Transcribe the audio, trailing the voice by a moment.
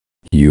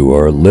You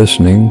are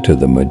listening to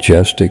the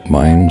Majestic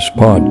Minds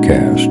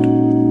Podcast.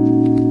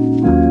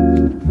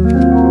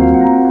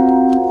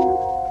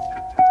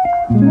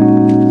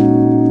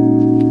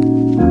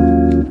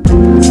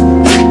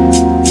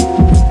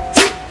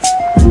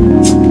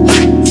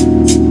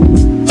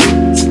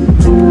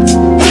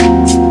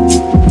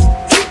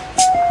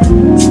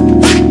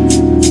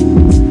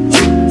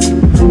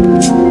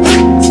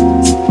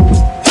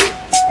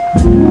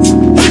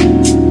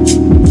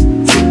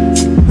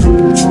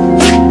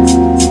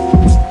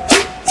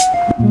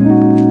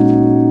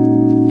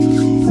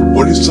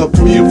 What is up,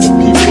 beautiful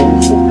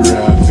people? Hope you're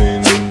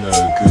having a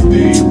good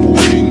day,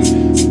 morning,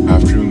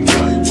 afternoon,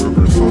 night,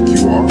 wherever the fuck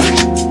you are.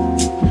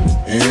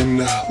 And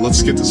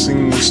let's get this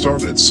thing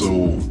started.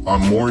 So,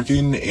 I'm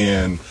Morgan,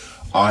 and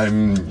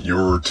I'm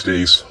your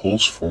today's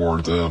host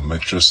for the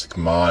Majestic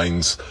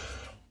Minds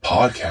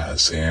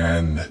podcast.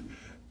 And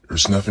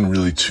there's nothing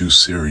really too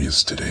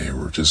serious today.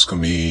 We're just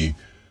gonna be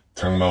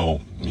talking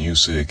about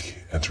music,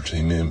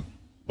 entertainment,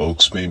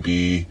 books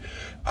maybe.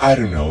 I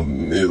don't know,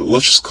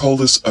 let's just call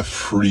this a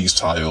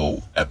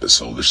freestyle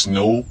episode. There's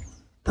no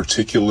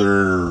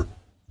particular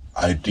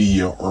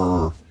idea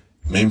or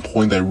main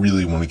point that I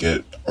really want to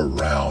get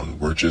around.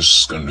 We're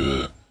just going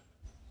to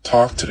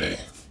talk today.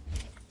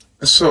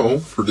 So,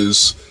 for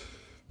this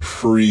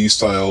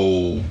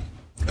freestyle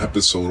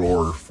episode,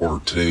 or for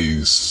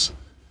today's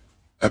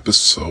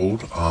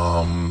episode,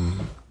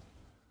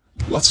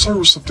 let's start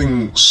with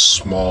something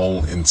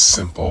small and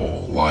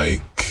simple,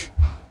 like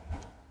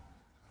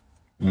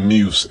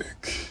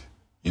music,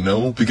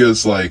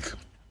 because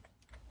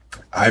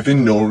I've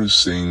been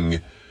noticing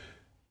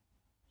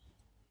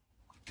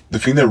the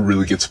thing that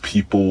really gets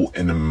people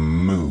in a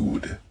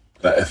mood,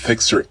 that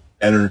affects their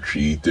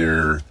energy,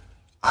 their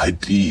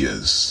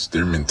ideas,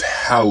 their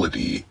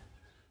mentality,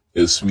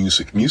 is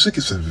music. Music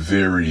is a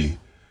very,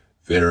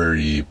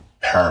 very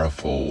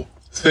powerful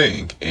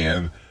thing,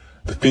 and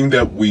the thing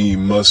that we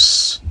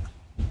must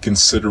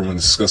consider when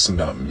discussing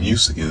about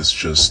music is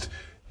just,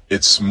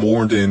 it's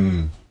more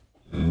than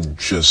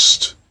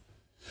just,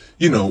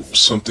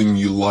 something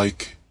you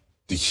like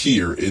to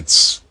hear.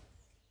 It's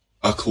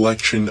a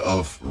collection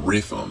of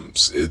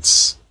rhythms.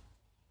 It's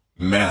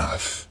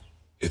math.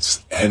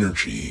 It's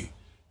energy.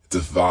 It's a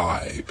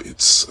vibe.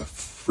 It's a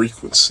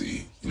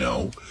frequency,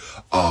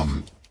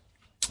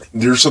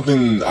 There's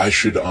something I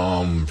should,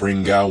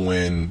 bring out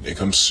when it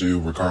comes to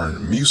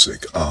regarding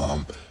music.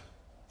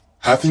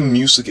 Having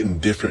music in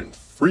different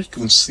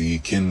frequency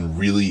can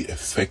really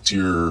affect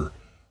your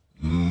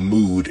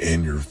mood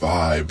and your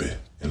vibe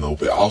in a little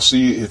bit. I'll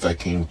see if I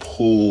can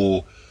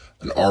pull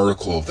an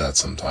article of that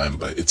sometime,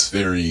 but it's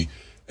very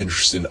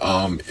interesting.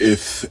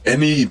 If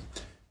any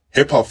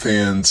hip hop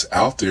fans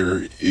out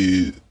there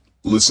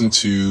listen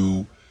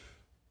to,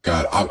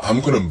 God,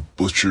 I'm gonna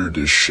butcher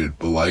this shit,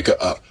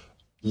 but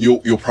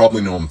you'll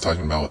probably know what I'm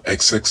talking about.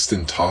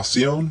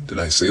 XXXTentacion? Did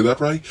I say that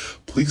right?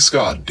 Please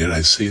God, did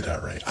I say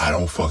that right? I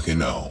don't fucking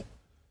know.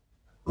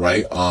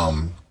 Right?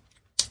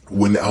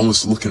 When I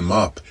was looking him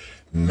up,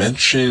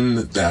 mentioned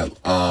that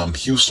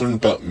he was learning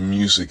about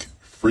music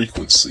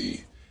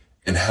frequency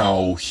and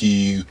how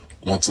he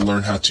wants to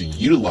learn how to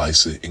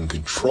utilize it and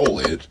control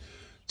it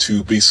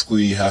to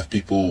basically have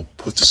people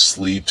put to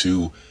sleep,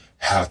 to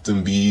have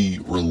them be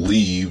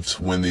relieved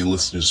when they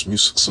listen to his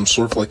music, some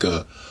sort of like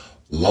a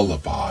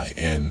lullaby.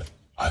 And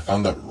I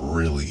found that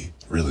really,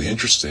 really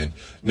interesting.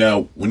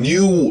 Now, when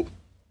you,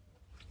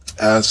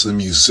 as a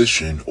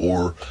musician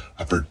or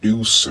a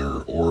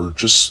producer or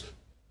just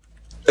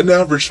an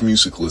average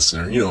music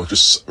listener,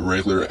 just a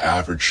regular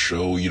average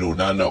Joe,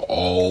 not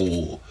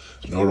all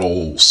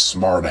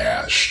smart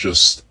ass,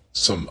 just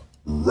some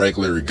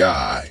regular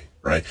guy,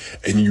 right?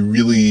 And you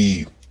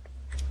really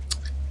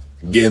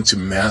get into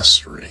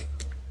mastering.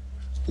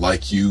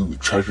 Like, you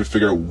try to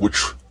figure out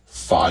which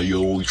file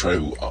you try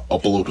to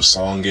upload a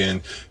song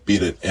in, be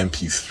it an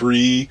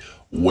MP3,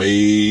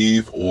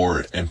 WAV,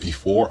 or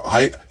MP4.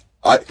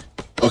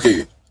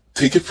 Okay,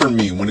 take it from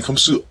me, when it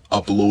comes to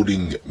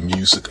uploading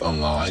music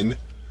online,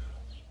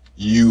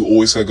 you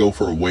always gotta go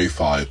for a WAV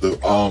file.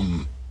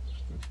 The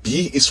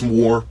beat is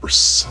more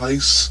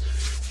precise,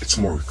 it's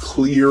more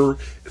clear,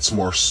 it's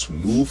more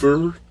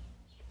smoother,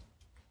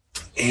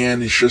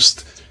 and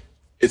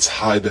it's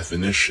high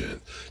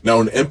definition.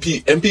 Now, an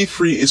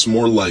MP3 is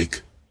more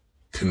like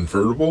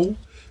convertible.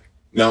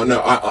 Now,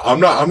 I'm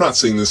not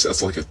saying this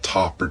as like a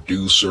top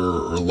producer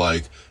or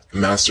like a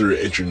master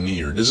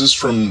engineer. This is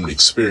from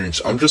experience.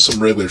 I'm just some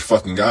regular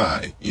fucking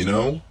guy,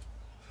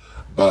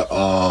 But,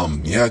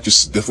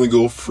 just definitely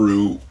go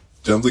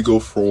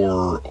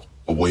for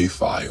a WAV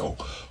file.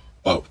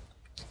 But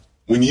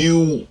when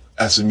you,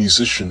 as a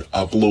musician,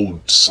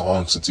 upload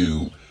songs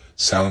to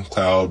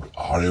SoundCloud,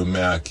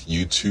 AudioMac,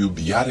 YouTube,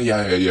 yada,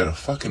 yada, yada,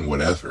 fucking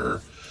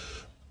whatever,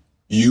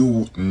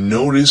 you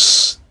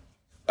notice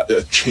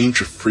a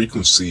change of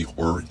frequency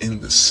or in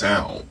the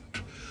sound.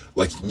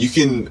 Like,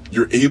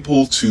 you're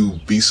able to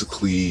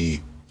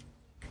basically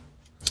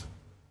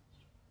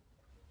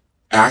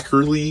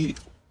accurately,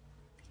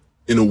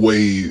 in a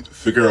way,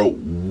 figure out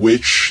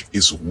which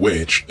is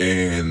which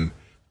and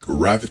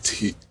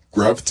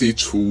gravitate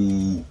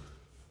to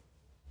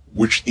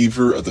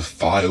whichever of the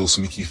files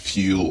make you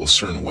feel a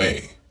certain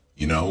way.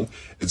 You know,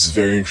 it's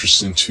very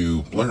interesting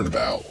to learn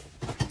about.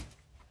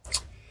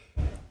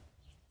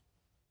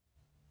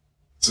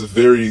 It's a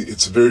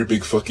very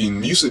big fucking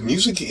music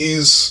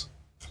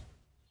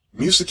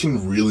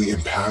can really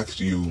impact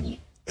you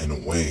in a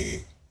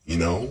way, you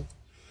know?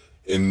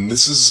 And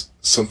this is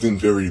something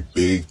very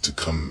big to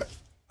come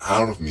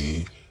out of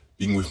me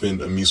being within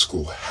a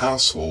musical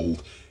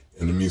household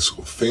and a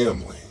musical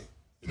family,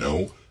 you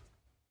know?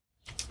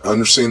 I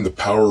understand the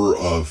power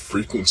of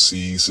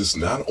frequencies is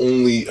not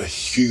only a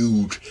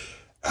huge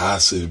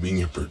asset of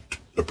being a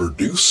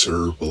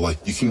producer, but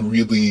like you can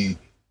really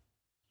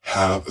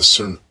have a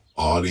certain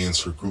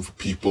audience or group of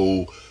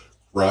people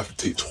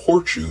gravitate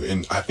towards you.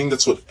 And I think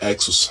that's what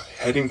X was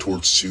heading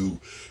towards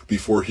too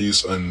before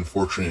his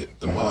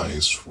unfortunate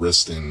demise.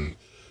 Rest in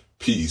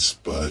peace.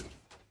 But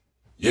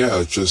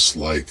yeah, just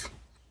like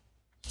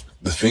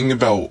the thing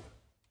about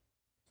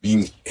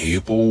being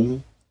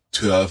able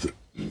to have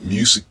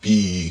music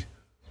be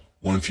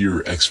one of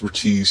your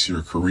expertise,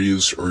 your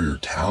careers, or your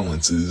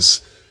talents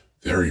is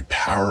very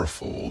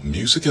powerful.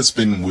 Music has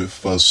been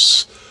with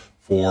us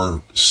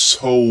for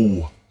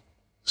so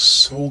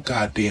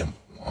goddamn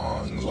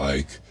long.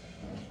 Like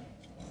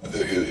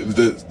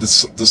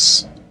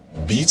this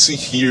beats you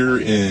hear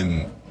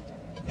in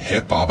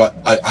hip hop.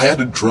 I had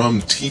a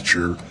drum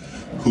teacher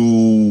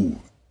who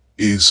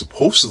is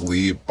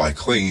supposedly, by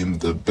claim,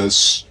 the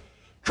best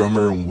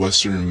drummer in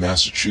Western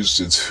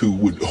Massachusetts, who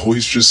would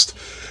always just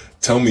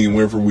tell me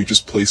whenever we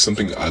just play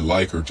something I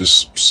like or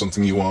just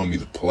something you want me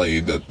to play,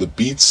 that the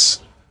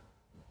beats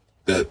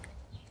that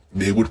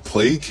they would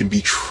play can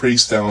be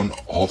traced down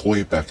all the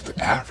way back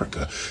to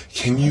Africa.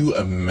 Can you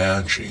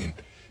imagine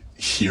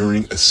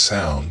hearing a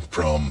sound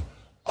from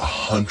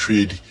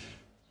 100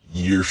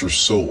 years or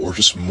so, or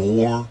just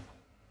more,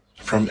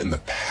 from in the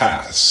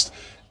past,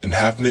 and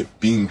having it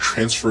being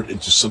transferred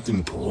into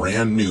something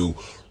brand new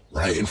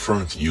right in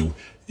front of you?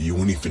 You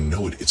wouldn't even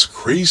know it. It's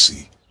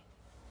crazy.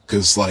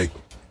 Because, like,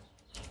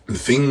 the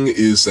thing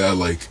is that,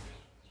 like,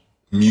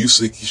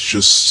 music is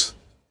just,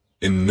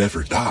 it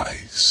never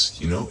dies,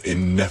 you know? It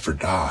never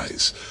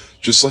dies.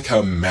 Just like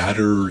how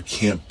matter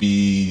can't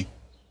be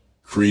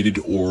created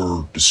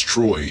or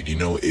destroyed, you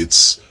know?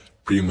 It's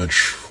pretty much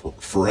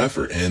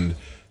forever. And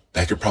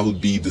that could probably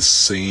be the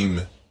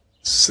same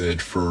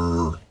said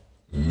for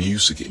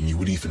music, and you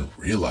wouldn't even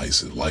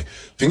realize it. Like,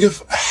 think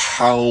of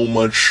how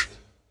much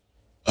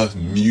of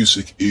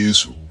music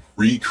is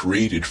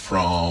recreated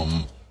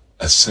from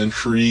a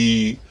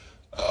century,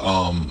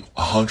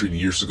 100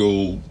 years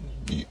ago,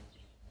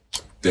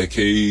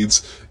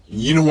 decades.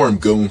 You know where I'm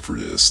going for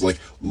this. Like,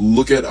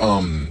 look at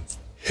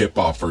hip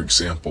hop, for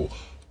example.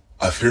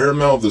 A fair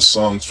amount of the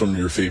songs from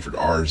your favorite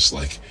artists,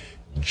 like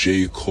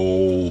J.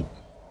 Cole,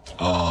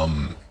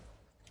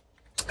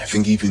 I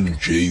think even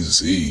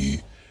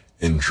Jay-Z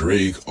and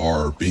Drake,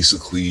 are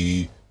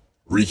basically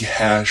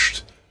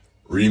rehashed,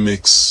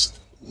 remixed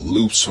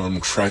loops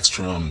from tracks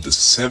from the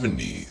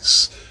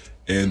 70s.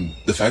 And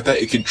the fact that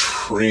it can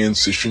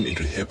transition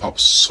into hip hop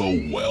so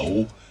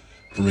well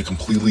from a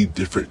completely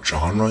different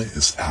genre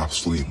is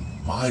absolutely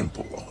mind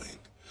blowing.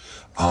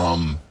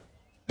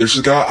 There's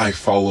a guy I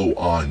follow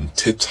on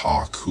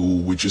TikTok who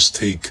would just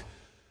take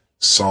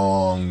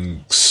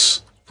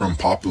songs from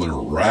popular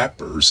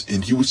rappers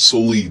and he would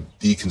slowly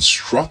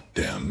deconstruct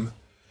them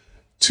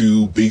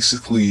to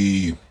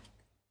basically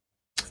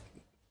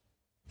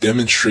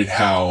demonstrate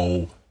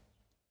how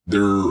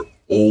they're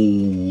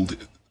old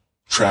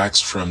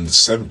tracks from the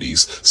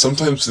 70s.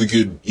 Sometimes they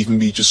could even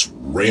be just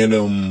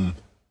random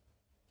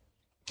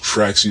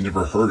tracks you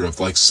never heard of,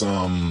 like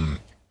some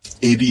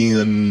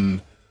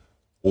Indian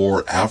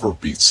or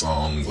Afrobeat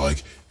song.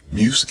 Like,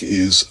 music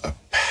is a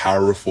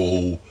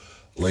powerful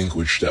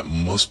language that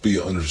must be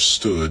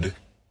understood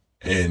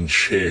and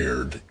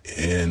shared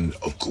in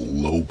a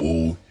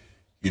global,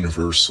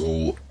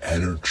 universal,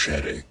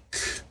 energetic,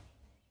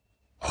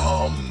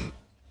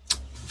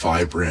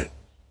 vibrant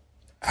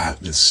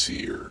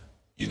atmosphere,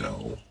 you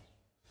know?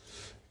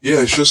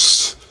 Yeah, it's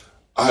just,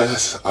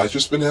 I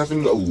just been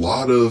having a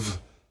lot of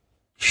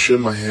shit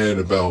in my head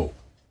about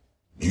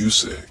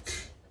music,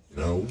 you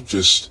know?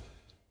 Just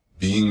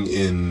being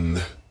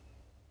in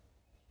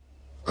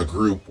a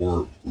group,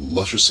 or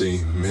let's just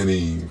say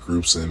many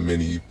groups and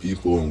many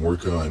people, and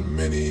working on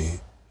many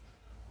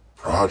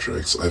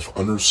projects, I've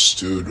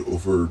understood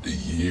over the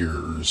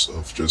years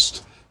of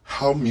just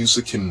how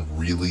music can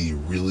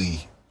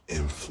really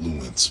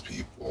influence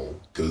people.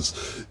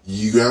 Because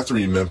you have to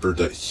remember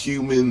that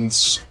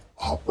humans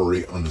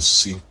operate on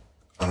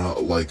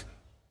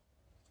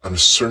on a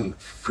certain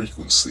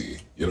frequency.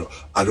 You know,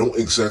 I don't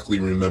exactly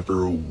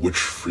remember which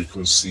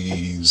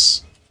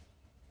frequencies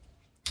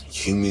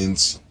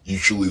humans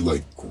usually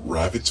like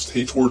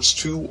gravitate towards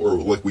too, or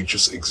like we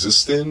just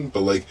exist in,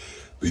 but like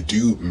they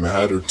do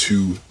matter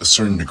to a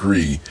certain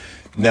degree.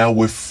 Now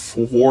with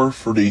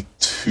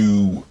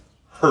 442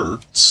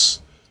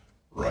 hertz,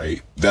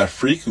 right, that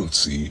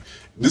frequency,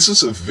 this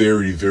is a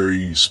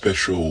very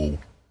special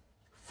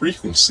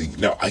frequency.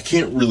 Now, I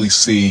can't really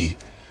say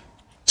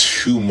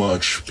too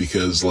much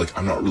because, like,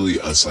 I'm not really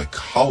a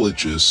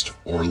psychologist,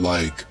 or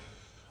like,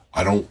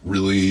 I don't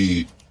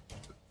really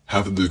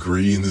have a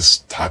degree in this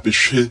type of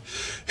shit,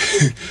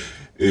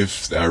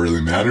 if that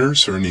really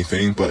matters or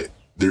anything, but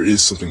there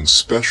is something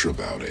special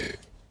about it.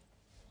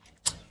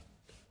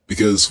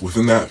 Because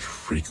within that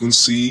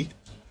frequency,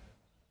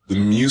 the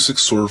music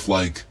sort of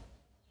like,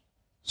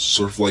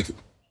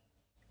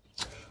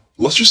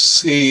 let's just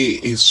say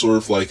it's sort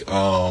of like,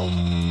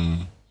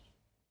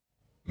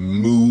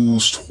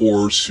 moves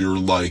towards your,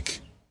 like,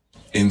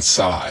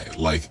 inside,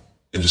 like,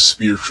 in a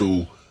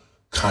spiritual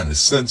kind of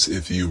sense,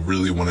 if you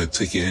really want to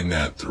take it in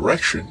that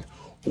direction.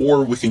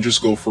 Or we can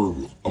just go for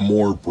a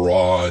more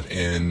broad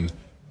and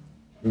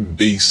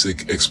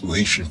basic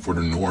explanation for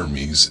the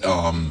normies.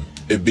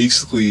 It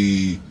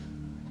basically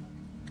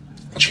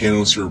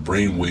channels your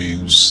brain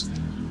waves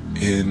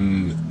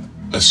in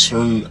a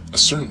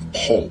certain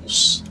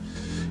pulse.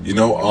 You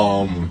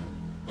know,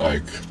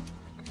 like,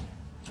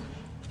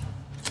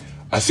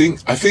 I think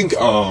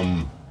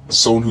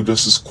someone who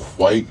does this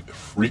quite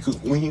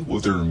frequently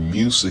with their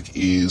music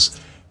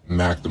is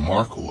Mac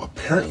DeMarco.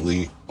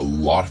 Apparently, a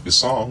lot of his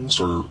songs,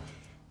 or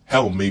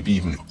hell, maybe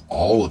even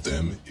all of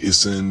them,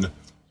 is in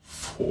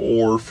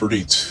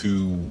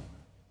 432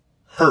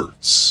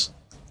 hertz.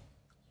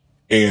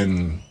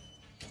 And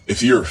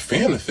if you're a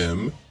fan of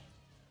him,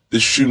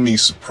 this shouldn't be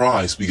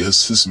surprised,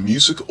 because his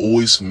music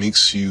always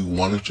makes you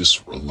want to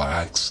just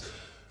relax,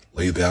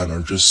 lay down,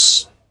 or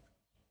just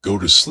go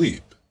to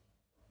sleep.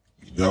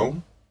 You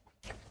know?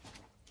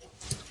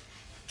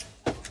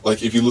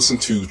 Like, if you listen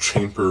to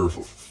Chamber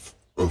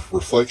of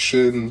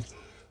Reflection,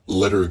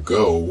 Let Her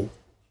Go,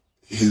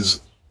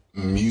 his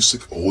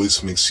music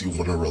always makes you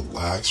want to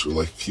relax or,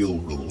 like, feel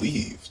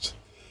relieved.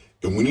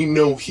 And when you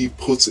know he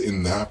puts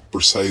in that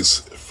precise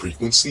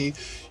frequency,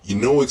 you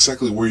know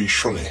exactly where he's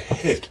trying to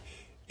hit.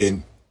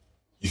 And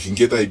you can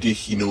get the idea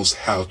he knows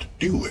how to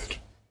do it.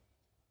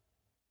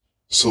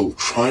 So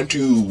trying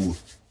to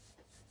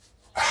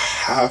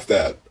have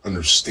that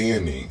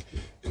understanding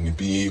and to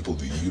be able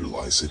to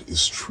utilize it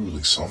is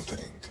truly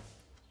something.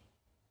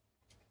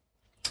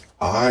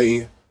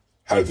 I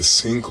had a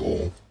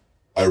single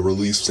I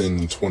released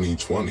in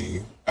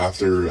 2020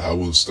 after I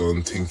was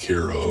done taking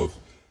care of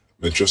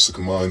Majestic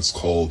Minds,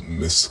 called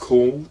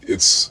Mystical.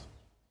 It's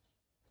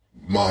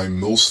my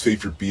most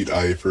favorite beat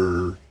I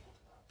ever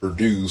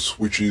produced,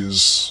 which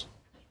is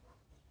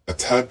a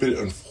tad bit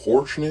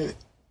unfortunate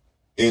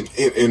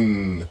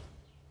in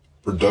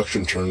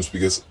production terms,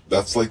 because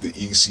that's like the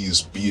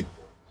easiest beat.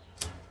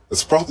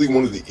 That's probably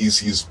one of the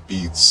easiest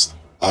beats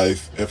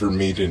I've ever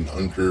made in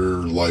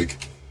under like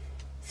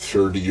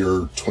 30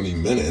 or 20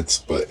 minutes,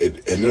 but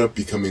it ended up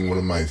becoming one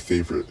of my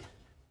favorite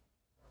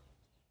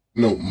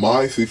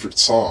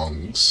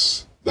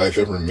songs that I've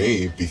ever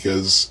made,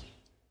 because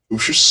it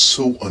was just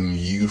so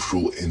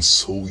unusual and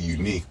so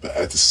unique, but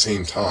at the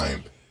same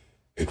time,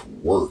 it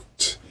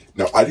worked.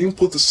 Now, I didn't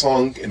put the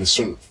song in a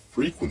certain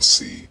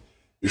frequency.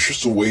 It's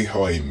just the way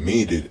how I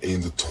made it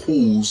and the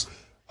tools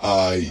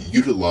I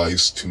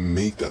utilized to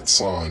make that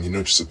song. You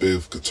know, just a bit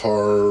of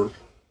guitar,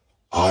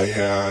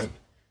 hi-hat,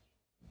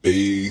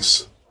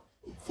 bass,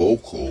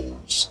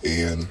 vocals,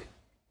 and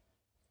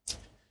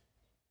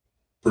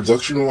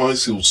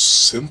production-wise, it was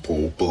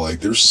simple, but like,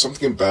 there's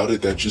something about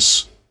it that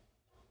just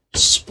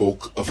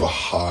spoke of a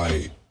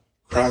high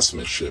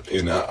craftsmanship.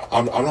 And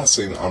I'm not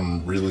saying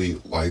I'm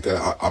really like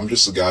that. I'm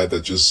just a guy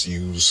that just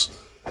use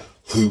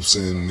loops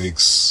and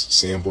makes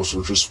samples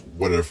or just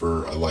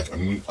whatever I like.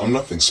 I'm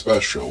nothing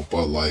special,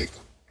 but like,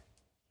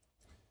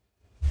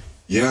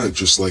 yeah,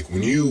 just like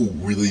when you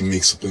really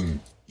make something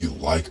you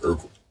like, or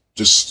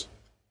just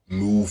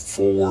move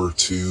forward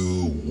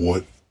to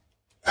what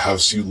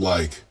has you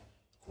like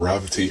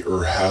gravitate,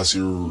 or has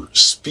your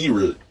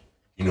spirit,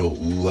 you know,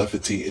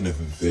 levitate in a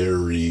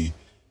very,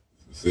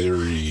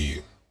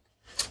 very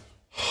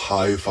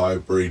high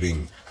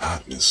vibrating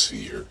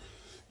atmosphere,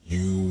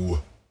 you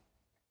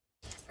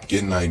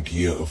get an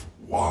idea of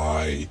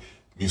why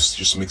music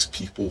just makes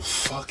people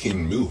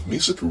fucking move.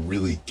 Music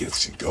really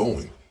gets you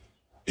going.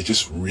 It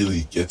just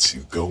really gets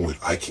you going.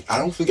 I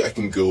don't think I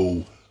can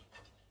go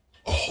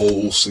a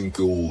whole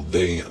single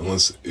day,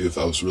 unless if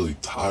I was really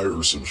tired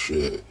or some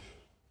shit,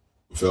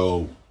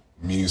 without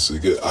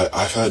music.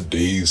 I've had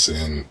days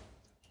in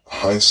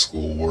high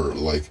school where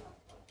like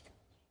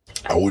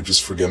I would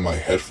just forget my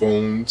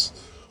headphones,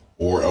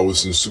 or I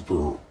was in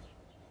super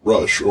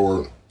rush,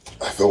 or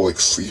I felt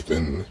like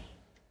sleeping.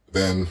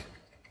 Then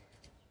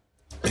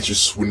I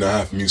just would not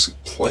have music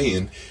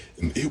playing,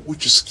 and it would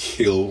just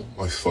kill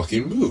my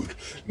fucking mood.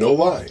 No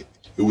lie.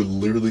 It would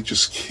literally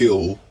just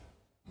kill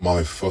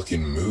my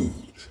fucking mood.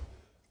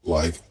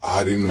 Like,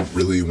 I didn't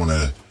really want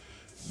to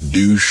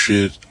do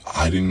shit.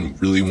 I didn't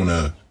really want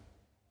to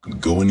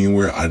go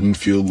anywhere. I didn't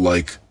feel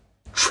like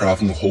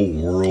traveling the whole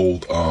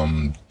world,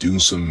 doing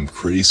some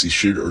crazy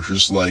shit, or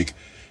just like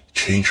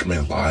change my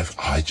life.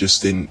 I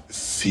just didn't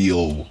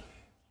feel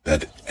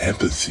that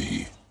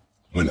empathy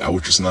when I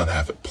would just not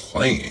have it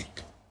playing.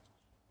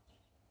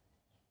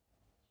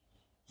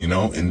 you know, and